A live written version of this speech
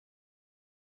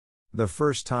The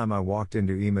first time I walked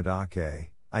into Imadake,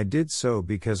 I did so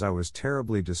because I was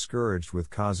terribly discouraged with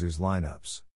Kazu's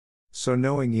lineups. So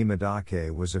knowing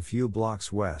Imadake was a few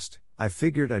blocks west, I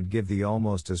figured I'd give the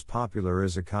almost as popular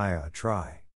izakaya a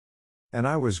try. And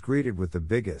I was greeted with the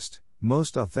biggest,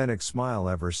 most authentic smile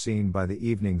ever seen by the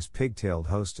evening's pigtailed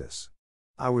hostess.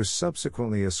 I was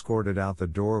subsequently escorted out the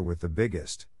door with the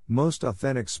biggest, most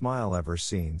authentic smile ever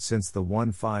seen since the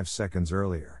one 5 seconds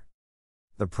earlier.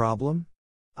 The problem?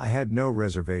 I had no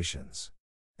reservations.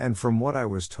 And from what I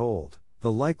was told,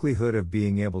 the likelihood of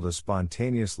being able to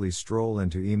spontaneously stroll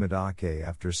into Imadake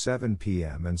after 7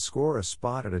 p.m. and score a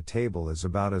spot at a table is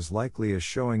about as likely as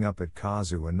showing up at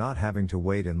Kazu and not having to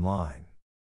wait in line.